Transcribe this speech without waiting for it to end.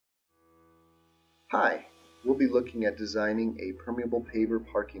Hi, we'll be looking at designing a permeable paver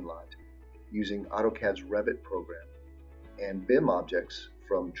parking lot using AutoCAD's Revit program and BIM objects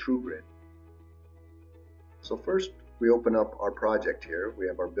from TRUEGRID. So first we open up our project here. We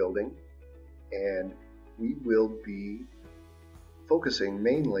have our building and we will be focusing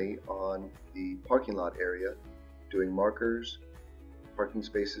mainly on the parking lot area, doing markers, parking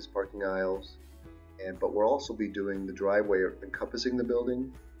spaces, parking aisles, but we'll also be doing the driveway encompassing the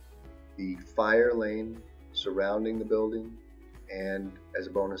building, the fire lane surrounding the building, and as a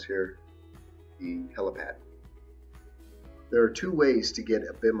bonus here, the helipad. There are two ways to get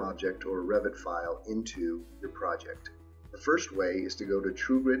a BIM object or a Revit file into your project. The first way is to go to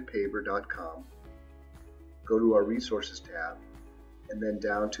TRUEGRIDPaver.com, go to our Resources tab, and then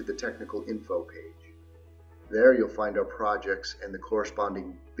down to the Technical Info page. There you'll find our projects and the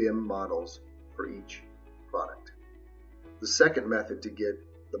corresponding BIM models for each product. The second method to get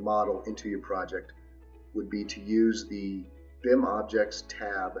the model into your project would be to use the BIM Objects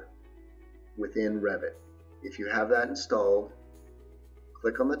tab within Revit. If you have that installed,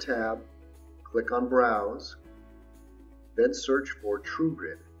 click on the tab, click on Browse, then search for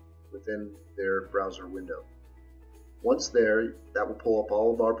TRUEGRID within their browser window. Once there, that will pull up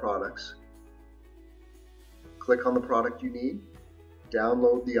all of our products. Click on the product you need,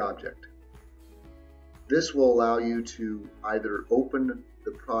 download the object. This will allow you to either open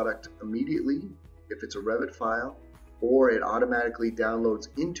the product immediately if it's a Revit file, or it automatically downloads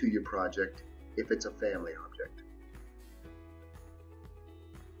into your project if it's a family object.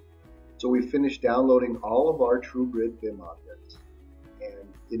 So we've finished downloading all of our TRUEGRID BIM objects, and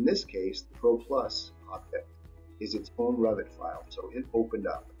in this case the Pro Plus object is its own Revit file, so it opened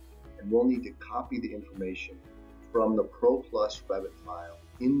up, and we'll need to copy the information from the Pro Plus Revit file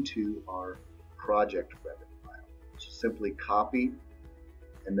into our project Revit file. So simply copy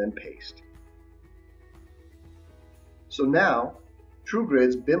and then paste. So now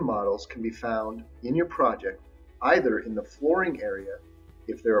TRUEGRID's BIM models can be found in your project either in the flooring area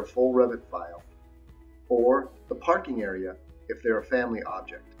if they're a full Revit file, or the parking area if they're a family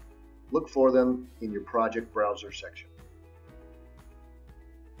object. Look for them in your project browser section.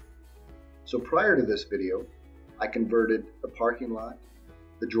 So prior to this video, I converted the parking lot,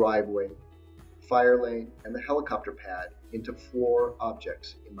 the driveway, fire lane, and the helicopter pad into floor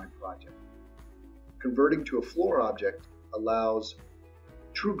objects in my project. Converting to a floor object allows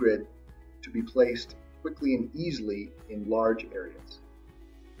TRUEGRID to be placed quickly and easily in large areas.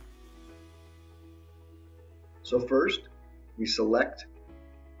 So first, we select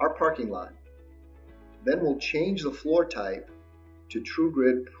our parking lot. Then we'll change the floor type to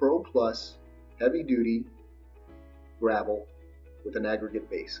TRUEGRID Pro Plus Heavy Duty Gravel with an aggregate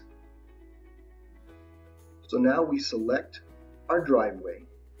base. So now we select our driveway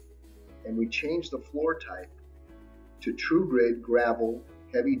and we change the floor type to TRUEGRID Gravel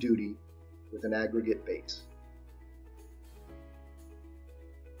Heavy Duty with an aggregate base.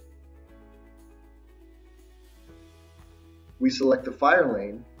 We select the fire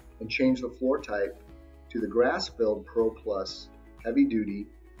lane and change the floor type to the Grass-Filled Pro Plus Heavy Duty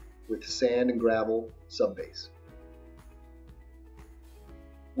with sand and gravel subbase.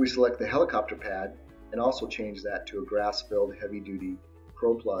 We select the helicopter pad and also change that to a grass-filled heavy-duty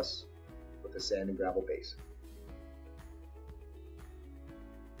Pro Plus with a sand and gravel base.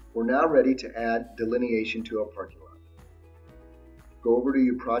 We're now ready to add delineation to our parking lot. Go over to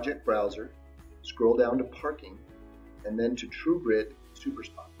your project browser, scroll down to Parking, and then to TRUEGRID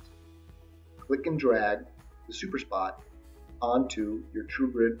Superspots. Click and drag the Superspot onto your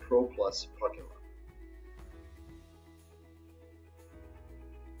TRUEGRID Pro Plus parking lot.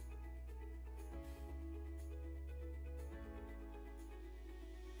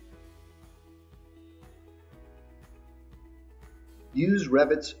 Use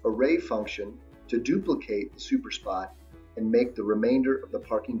Revit's array function to duplicate the superspot and make the remainder of the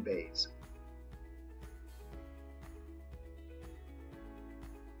parking bays.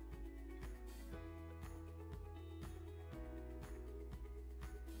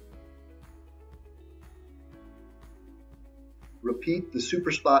 Repeat the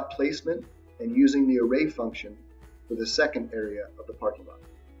superspot placement and using the array function for the second area of the parking lot.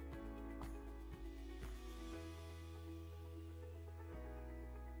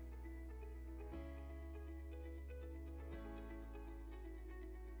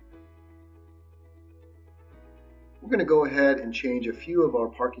 We're going to go ahead and change a few of our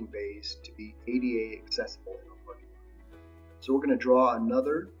parking bays to be ADA accessible in our parking lot. So we're going to draw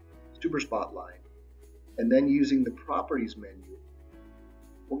another superspot line, and then using the Properties menu,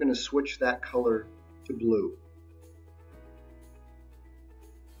 we're going to switch that color to blue.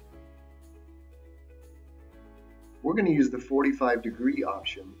 We're going to use the 45-degree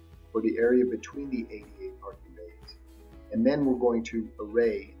option for the area between the ADA parking bays, and then we're going to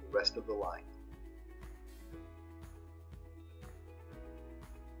array the rest of the line.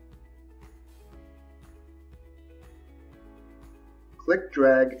 Click,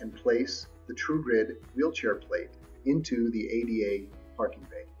 drag, and place the TRUEGRID wheelchair plate into the ADA parking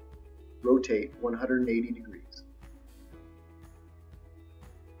bay. Rotate 180 degrees.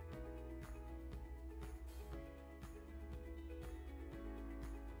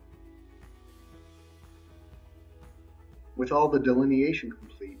 With all the delineation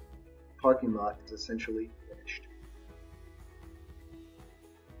complete, the parking lot is essentially finished.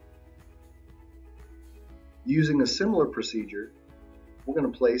 Using a similar procedure, we're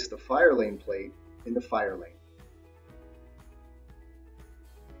going to place the fire lane plate in the fire lane.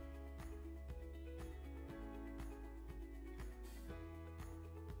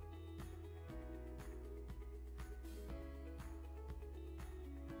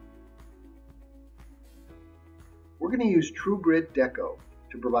 We're going to use TRUEGRID Deco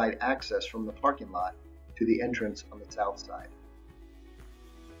to provide access from the parking lot to the entrance on the south side.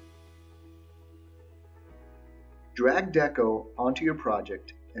 Drag Deco onto your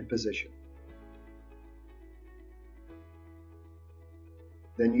project and position.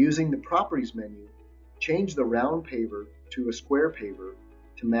 Then, using the Properties menu, change the round paver to a square paver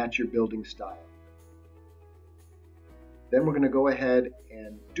to match your building style. Then we're going to go ahead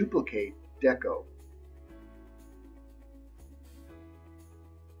and duplicate Deco.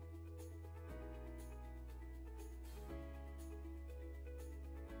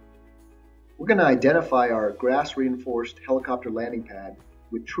 We're going to identify our grass-reinforced helicopter landing pad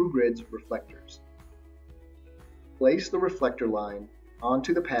with TRUEGRID's reflectors. Place the reflector line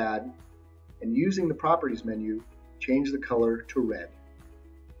onto the pad, and using the Properties menu, change the color to red.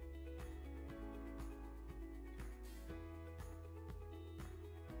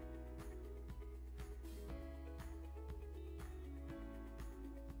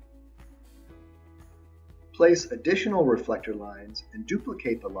 Place additional reflector lines and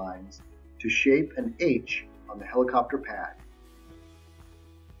duplicate the lines to shape an H on the helicopter pad.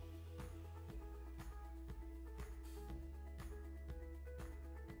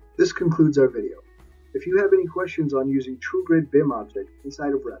 This concludes our video. If you have any questions on using TRUEGRID BIM object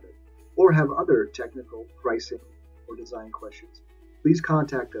inside of Revit, or have other technical, pricing, or design questions, please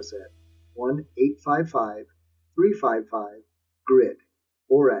contact us at 1-855-355-GRID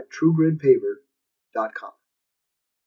or at TRUEGRIDPaver.com.